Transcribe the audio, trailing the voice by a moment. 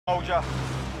Soldier.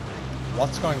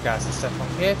 What's going on, guys? It's Stefan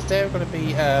here. Today we're going to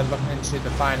be looking into the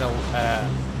final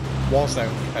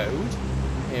Warzone code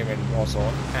here in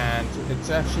Warzone, and it's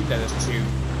actually led us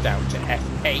down to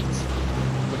F8,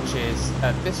 which is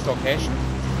at this location,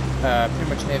 pretty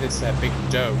much near this big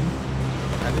dome,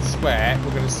 and this is where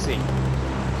we're going to see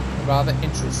a rather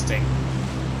interesting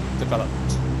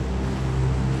development.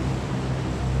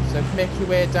 So if you make your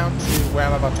way down to where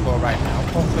I'm about to go right now,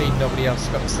 hopefully nobody else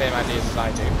has got the same ideas as I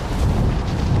do.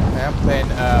 I am playing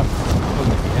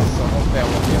fully here, so hopefully I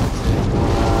won't be able to...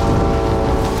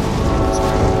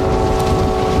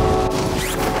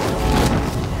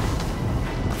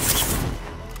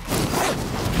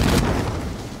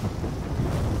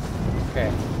 Okay,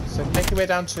 so make your way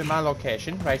down to my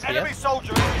location, right here. Enemy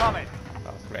soldier incoming.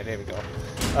 Oh, great, here we go.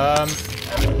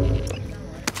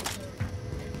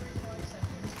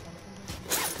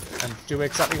 And do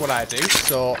exactly what I do.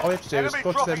 So all you have to do is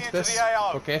go to this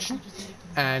location,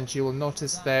 and you will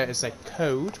notice there is a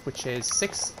code which is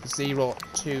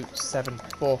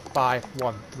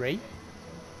 60274513,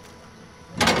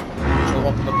 which will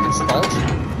open up this vault.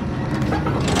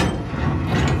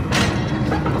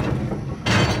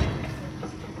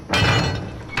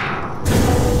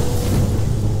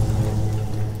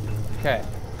 Okay,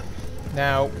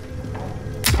 now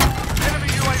enemy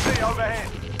UAV overhead.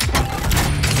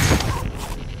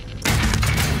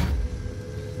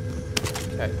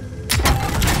 okay.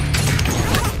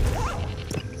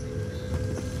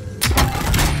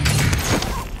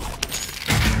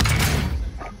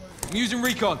 I'm using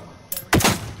recon.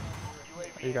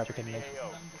 You gotta be kidding me.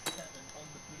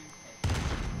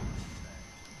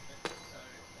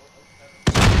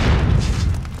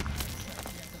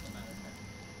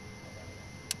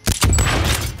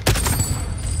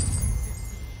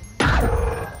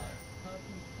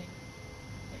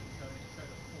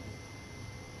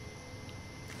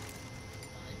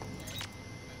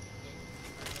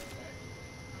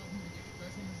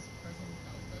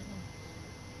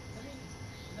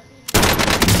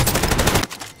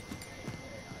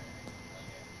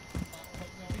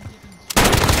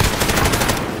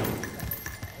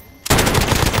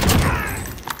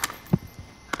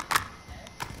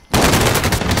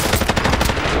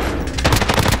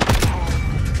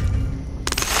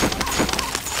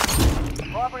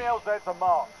 Primary LZs are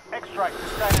marked. Extract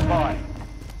is standing by.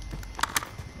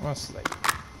 Honestly.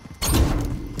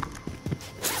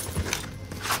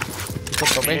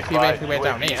 So make your way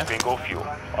down here. Bingo fuel.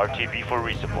 RTB for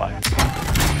resupply.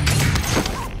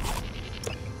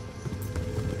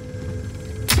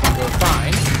 You'll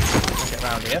find, get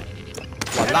around here,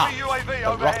 voila, Enemy UAV the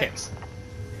overhead. rockets.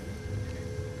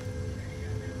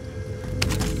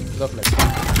 Lovely.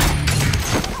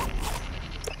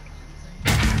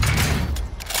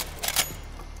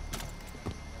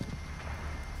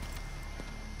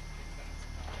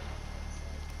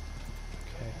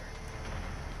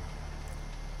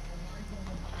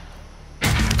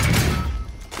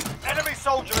 Enemy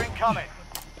soldier incoming.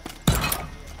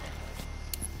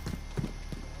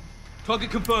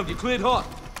 Target confirmed. You cleared hot.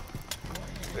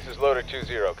 This is Loader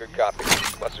 2-0. Good copy.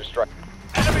 Cluster strike.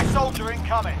 Enemy soldier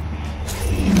incoming.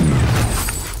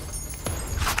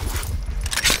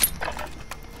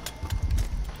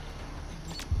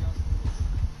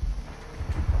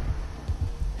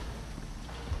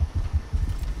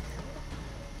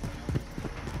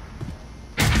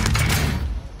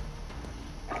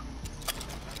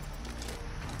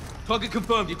 Target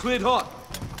confirmed. You cleared hot.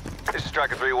 This is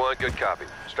Striker 3-1. Good copy.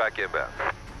 Strike inbound.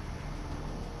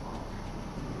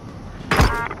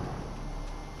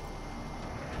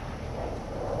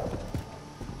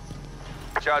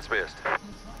 Shots missed.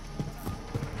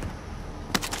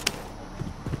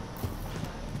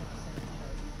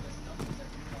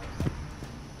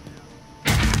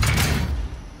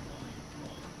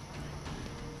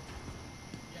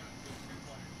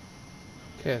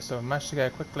 Okay, so I managed to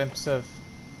get a quick glimpse of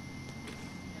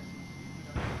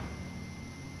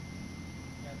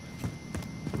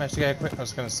I managed to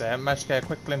get a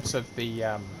quick glimpse of the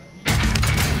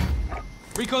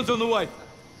Recon's on the way.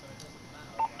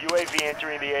 UAV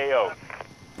entering the AO.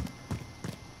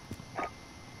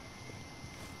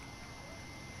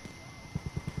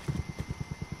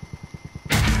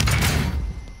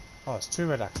 oh, it's 2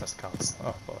 red access cards.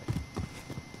 Oh boy.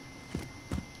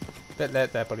 Bit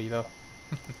late there, buddy, though.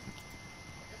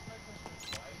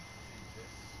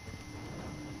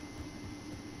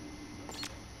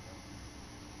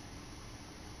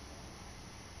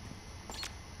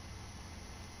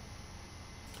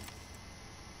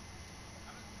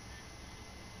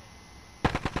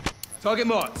 Target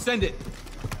marked. Send it.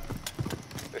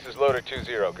 This is Loader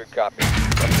 2-0. Good copy.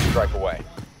 Cluster strike away.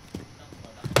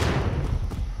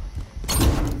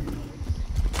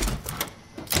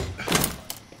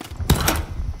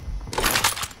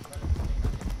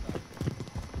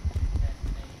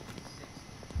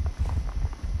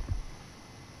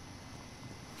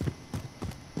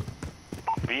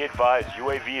 Be advised,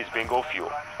 UAV is bingo fuel.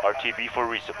 RTB for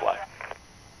resupply.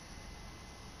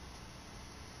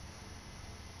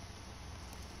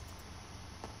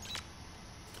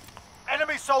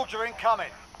 Enemy soldier incoming.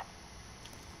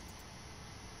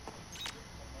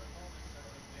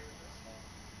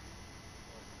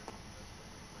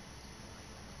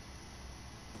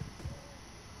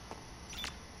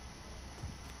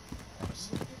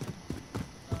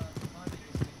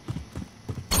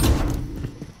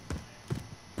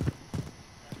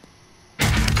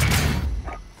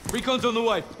 Recon's on the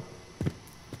way.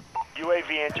 UAV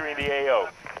entering the AO.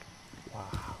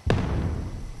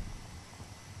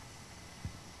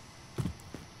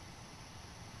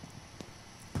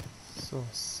 So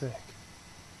sick.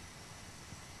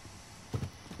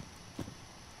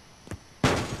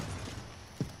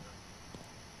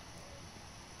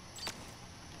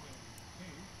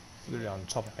 Literally on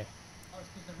top of me.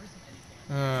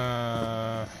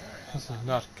 This is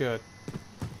not good.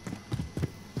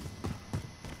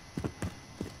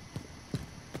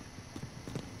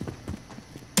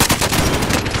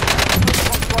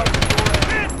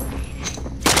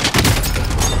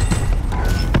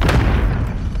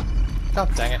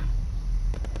 God dang it.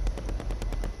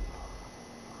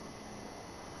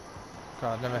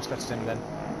 God, I never expected him then.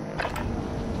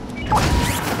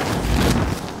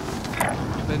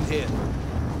 Then here.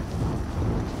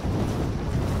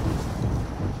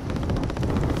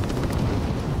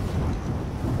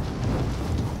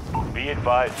 Be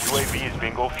advised, UAV is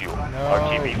bingo fuel. No.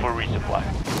 RTB for resupply.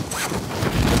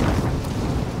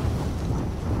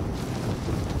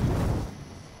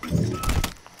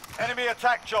 Enemy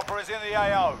attack chopper is in the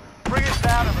AO. Bring it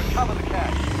down and recover the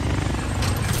cash.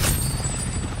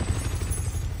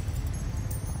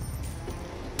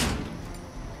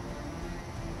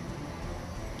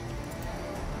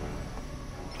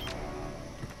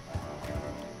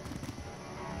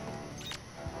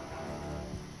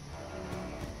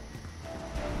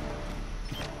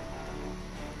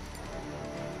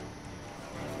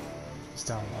 He's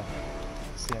down low.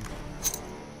 See him.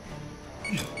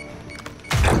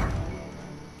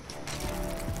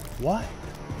 What?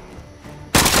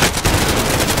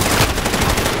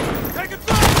 Take it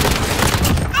back!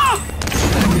 Ah!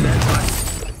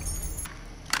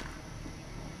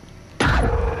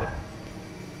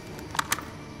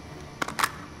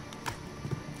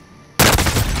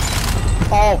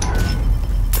 Oh!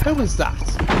 Who was that?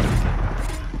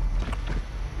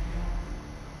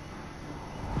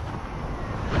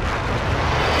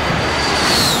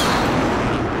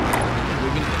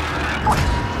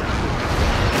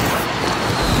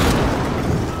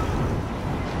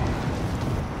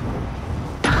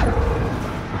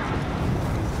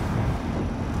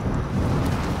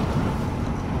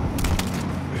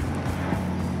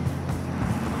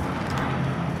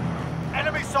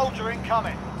 Enemy soldier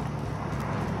incoming.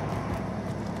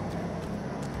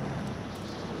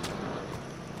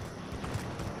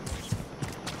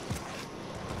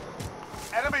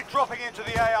 Enemy dropping into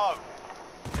the AO.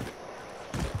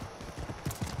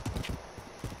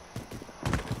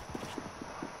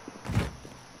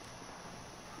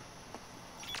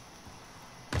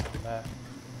 There.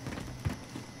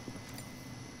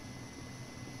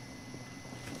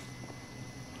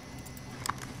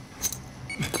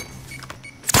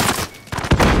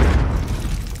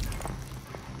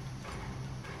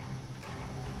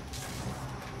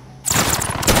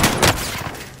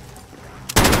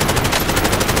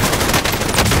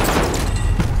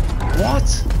 What?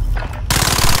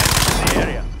 The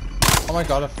area. Oh my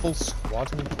god, a full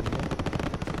squad.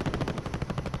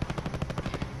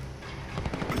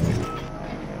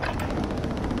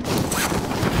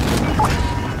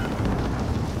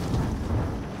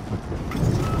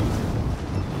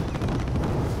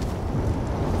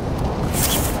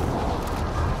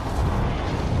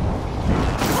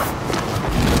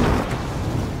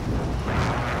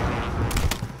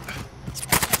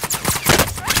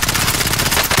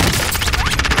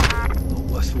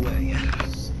 Worst way.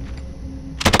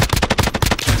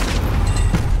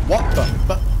 What the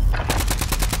fuck?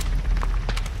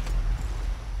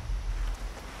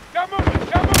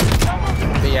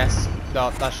 BS.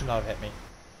 No, that should not have hit me.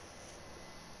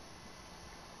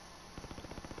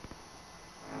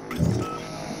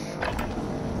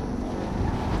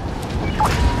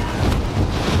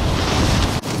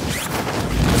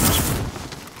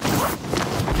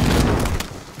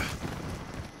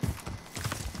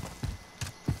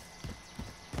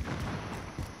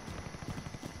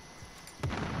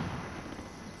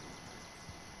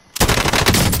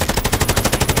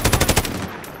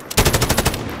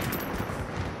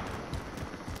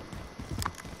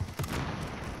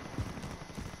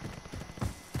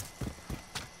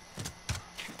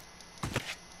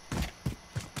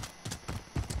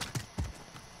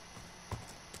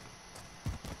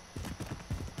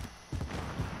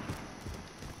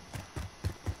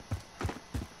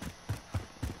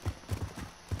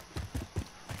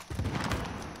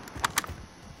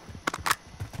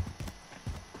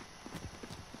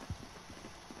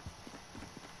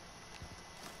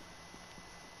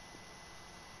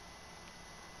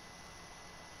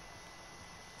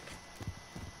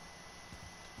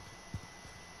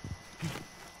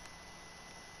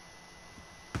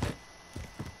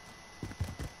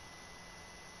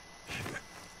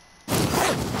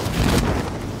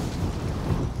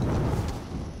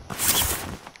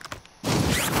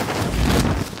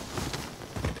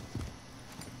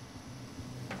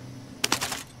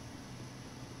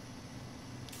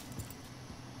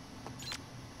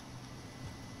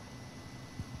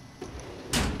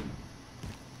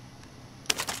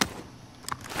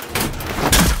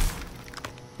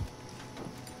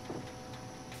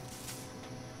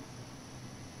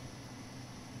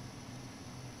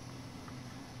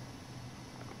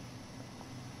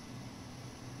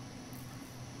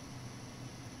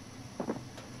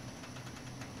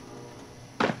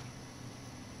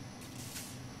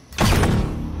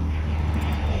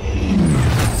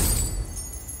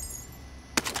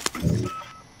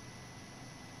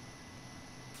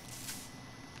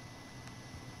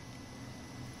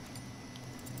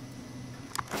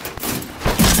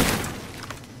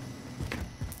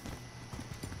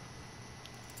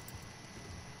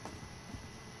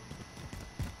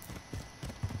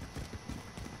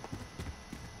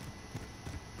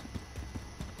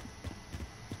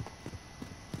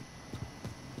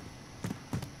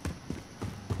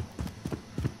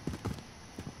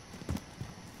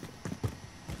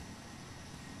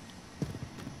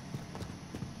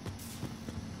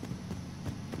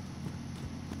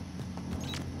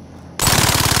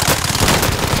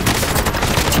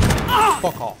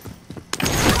 Fuck off.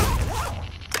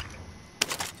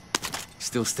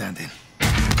 Still standing.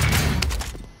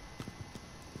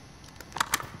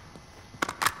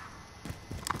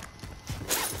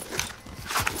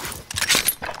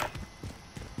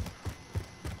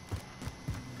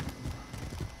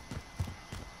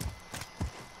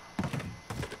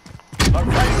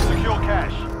 Locating secure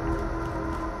cache.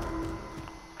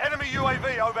 Enemy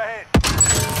UAV overhead.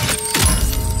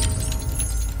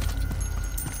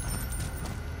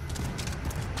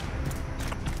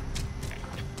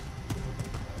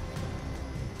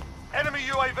 Enemy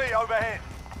UAV overhead.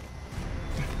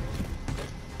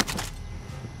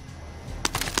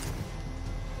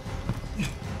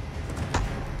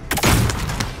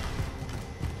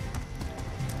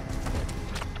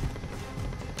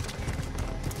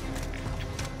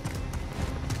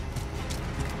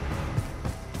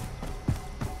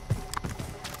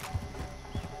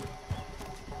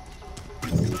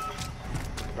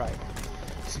 Right.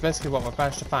 So basically what we've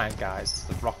managed to find, guys, is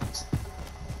the rocket.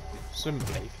 Swim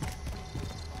believe.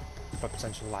 For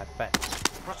potential live event.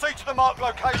 Proceed to the marked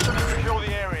location and secure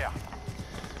the area.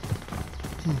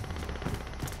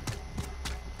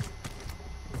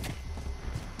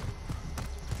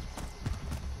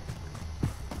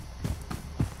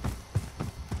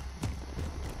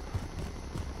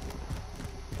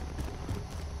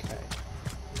 Okay.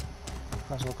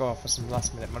 Might as well go off for some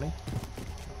last minute money.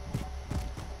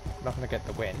 I'm not going to get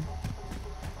the win,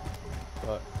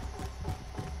 but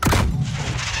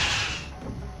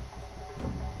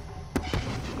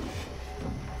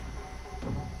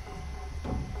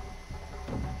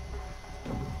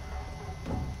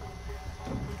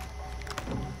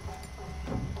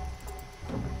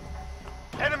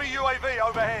Enemy UAV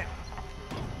overhead.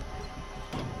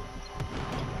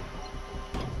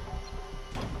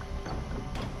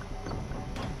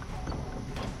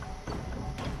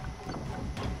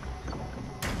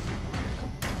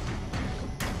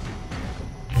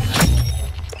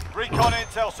 Recon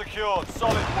intel secured.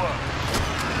 Solid work.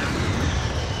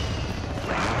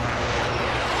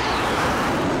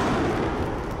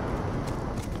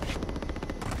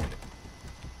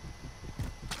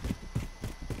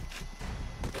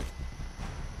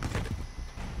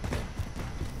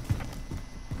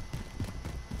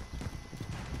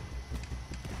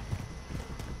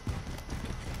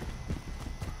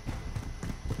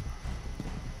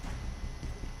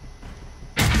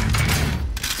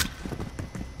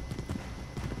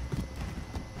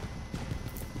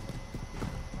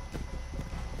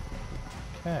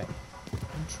 okay.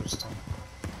 Interesting.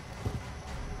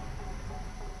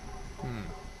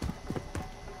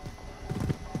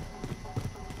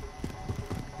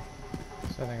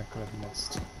 So I think I could have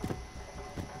missed.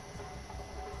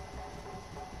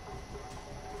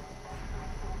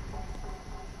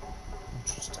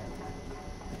 Interesting.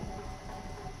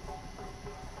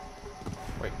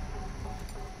 Wait.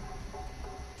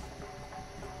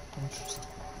 Interesting.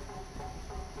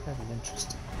 Very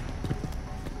interesting.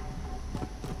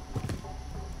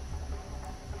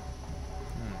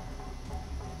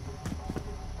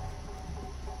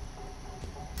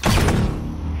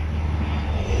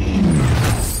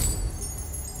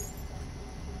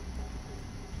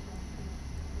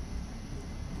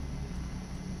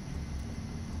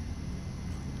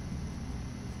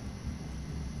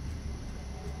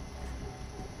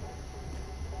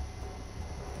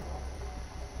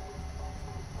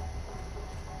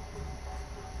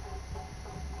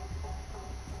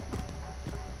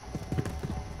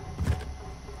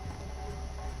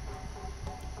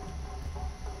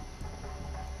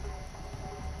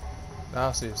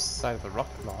 Ah, so it's the side of the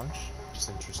rocket launch, which is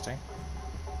interesting.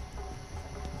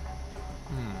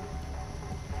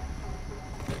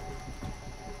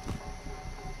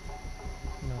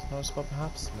 No spot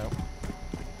perhaps? No.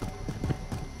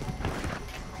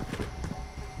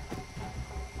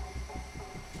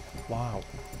 Wow.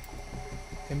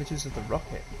 Images of the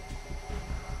rocket.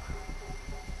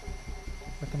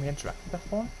 But can we interact with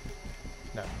that one?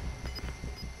 No.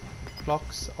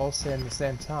 Clocks all saying the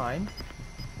same time.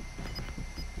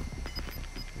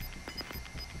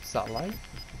 Satellite.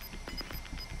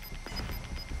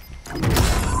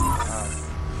 Wow.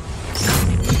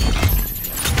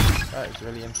 That is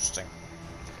really interesting.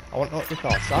 I want to know what your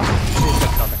thoughts are. Please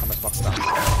let me know in the comments box down below.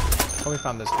 Hope you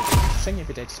found this video interesting. If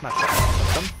you did, smash that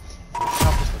like button. If you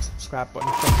haven't, the subscribe button.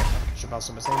 Don't forget to notification bell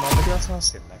so you miss any more videos, and I'll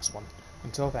see you in the next one.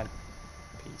 Until then,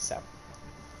 peace out.